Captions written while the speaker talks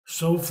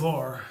So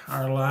far,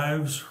 our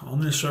lives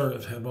on this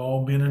earth have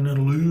all been an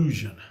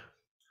illusion,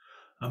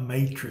 a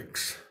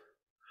matrix,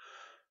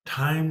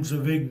 times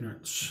of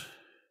ignorance,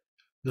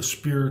 the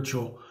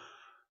spiritual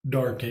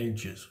dark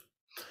ages.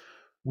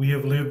 We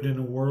have lived in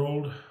a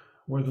world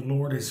where the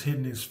Lord has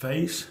hidden his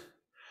face,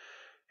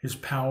 his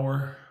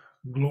power,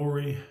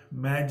 glory,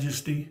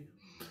 majesty,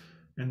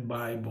 and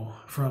Bible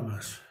from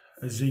us.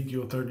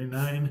 Ezekiel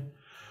 39,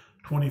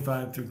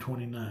 25 through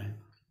 29.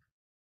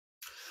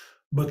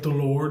 But the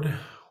Lord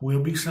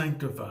will be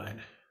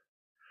sanctified,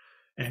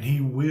 and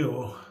he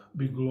will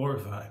be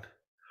glorified.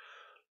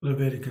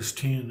 Leviticus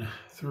 10,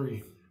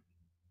 3.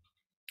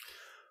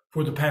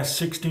 For the past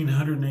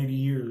 1680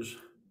 years,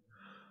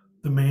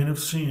 the man of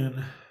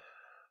sin,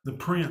 the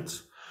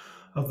prince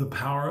of the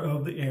power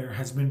of the air,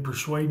 has been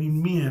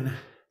persuading men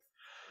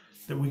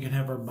that we can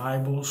have our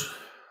Bibles,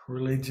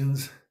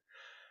 religions,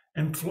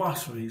 and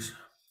philosophies.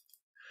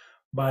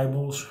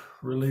 Bibles,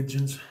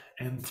 religions,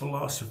 and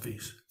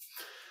philosophies.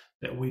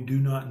 That we do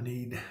not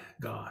need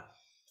God.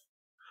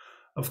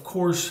 Of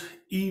course,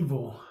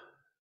 evil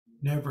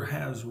never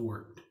has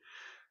worked.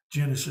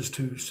 Genesis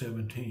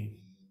 2:17.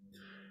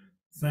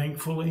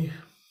 Thankfully,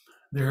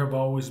 there have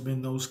always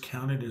been those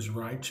counted as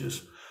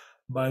righteous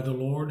by the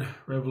Lord,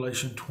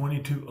 Revelation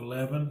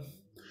 22:11,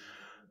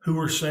 who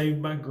were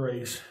saved by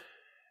grace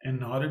and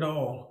not at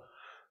all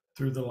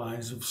through the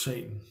lies of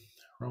Satan,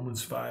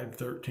 Romans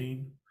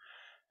 5:13,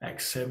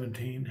 Acts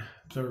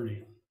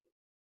 17:30.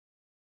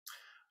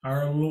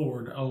 Our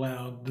Lord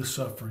allowed the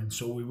suffering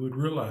so we would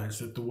realize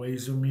that the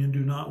ways of men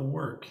do not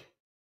work,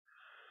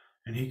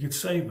 and he could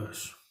save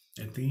us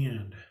at the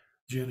end,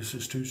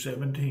 Genesis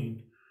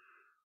 2:17,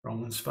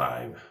 Romans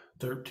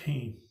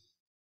 5:13.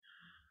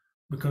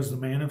 Because the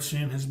man of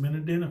sin has been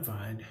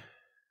identified,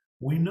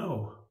 we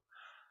know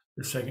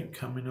the second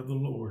coming of the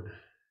Lord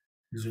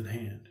is at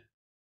hand.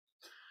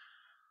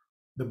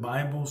 The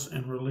Bibles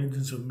and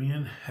religions of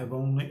men have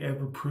only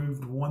ever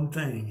proved one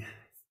thing,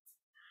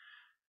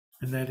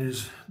 and that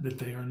is that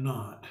they are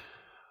not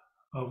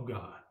of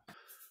God.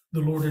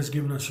 The Lord has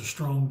given us a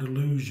strong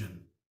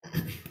delusion,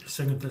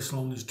 2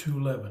 Thessalonians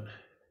 2:11.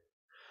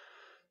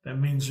 That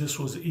means this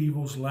was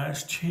evil's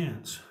last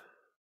chance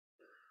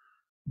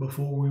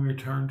before we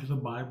return to the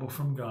Bible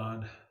from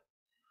God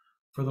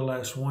for the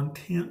last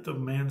 1/10 of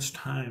man's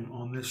time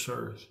on this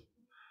earth.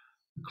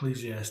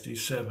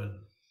 Ecclesiastes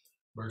 7,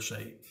 verse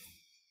 8.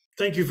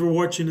 Thank you for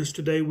watching us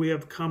today. We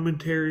have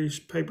commentaries,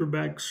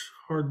 paperbacks,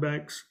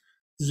 hardbacks,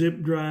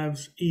 zip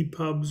drives,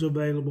 EPUBs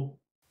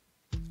available.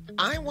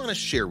 I want to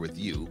share with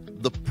you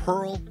the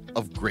pearl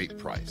of great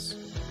price.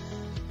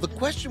 The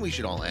question we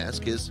should all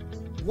ask is,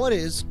 what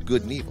is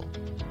good and evil?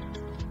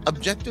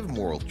 Objective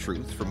moral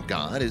truth from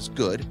God is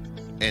good,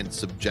 and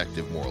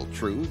subjective moral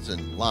truths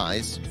and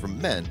lies from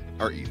men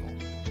are evil.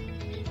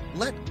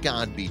 Let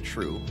God be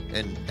true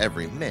and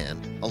every man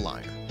a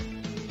liar.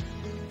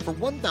 For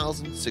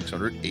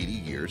 1,680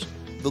 years,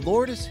 the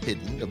Lord has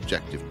hidden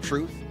objective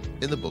truth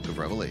in the book of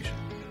Revelation.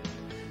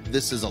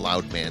 This has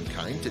allowed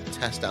mankind to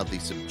test out the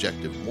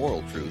subjective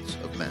moral truths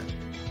of men.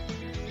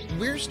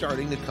 We're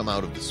starting to come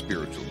out of the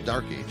spiritual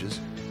dark ages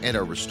and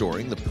are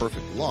restoring the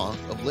perfect law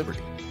of liberty.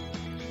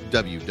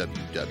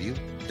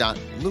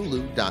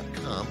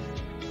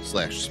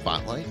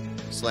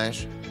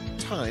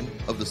 www.lulu.com/spotlight/time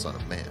of the Son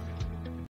of Man.